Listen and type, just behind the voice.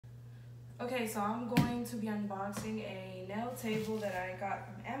Okay, so I'm going to be unboxing a nail table that I got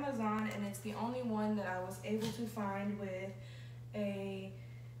from Amazon, and it's the only one that I was able to find with a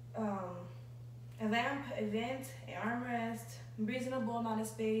lamp, a vent, an armrest, reasonable amount of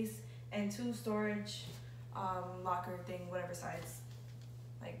space, and 2 storage locker thing, whatever size,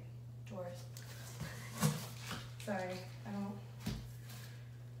 like drawers. Sorry, I don't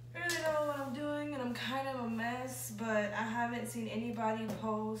really know what I'm doing, and I'm kind of a mess, but I haven't seen anybody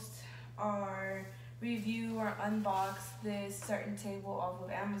post or review or unbox this certain table off of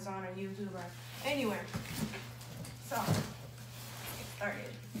Amazon or YouTube or anywhere. So, let's get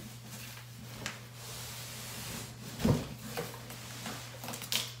started.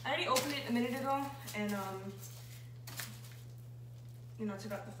 I already opened it a minute ago and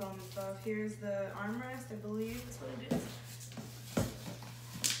took out the foam and stuff. Here's the armrest, I believe that's what it is.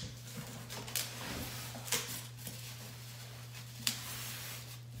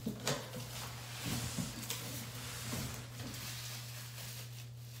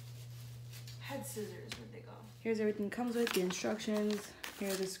 Had scissors, where'd they go? Here's everything it comes with, the instructions. Here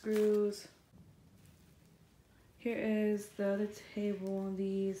are the screws. Here is the other table,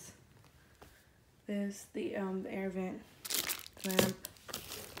 the air vent, lamp,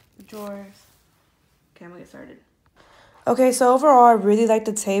 the drawers. Okay, I'm gonna get started. Okay, so overall, I really like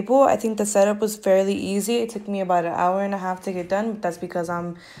the table. I think the setup was fairly easy. It took me about an hour and a half to get done. That's because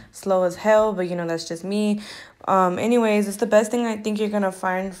I'm slow as hell, but that's just me. Anyways, it's the best thing I think you're gonna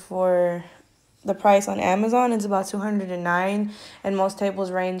find for the price on Amazon. Is about $209, and most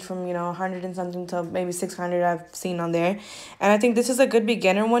tables range from 100 and something to maybe 600 I've seen on there. And I think this is a good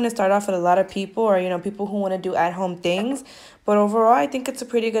beginner one to start off with a lot of people, or people who want to do at-home things. But overall, I think it's a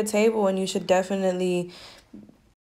pretty good table, and you should definitely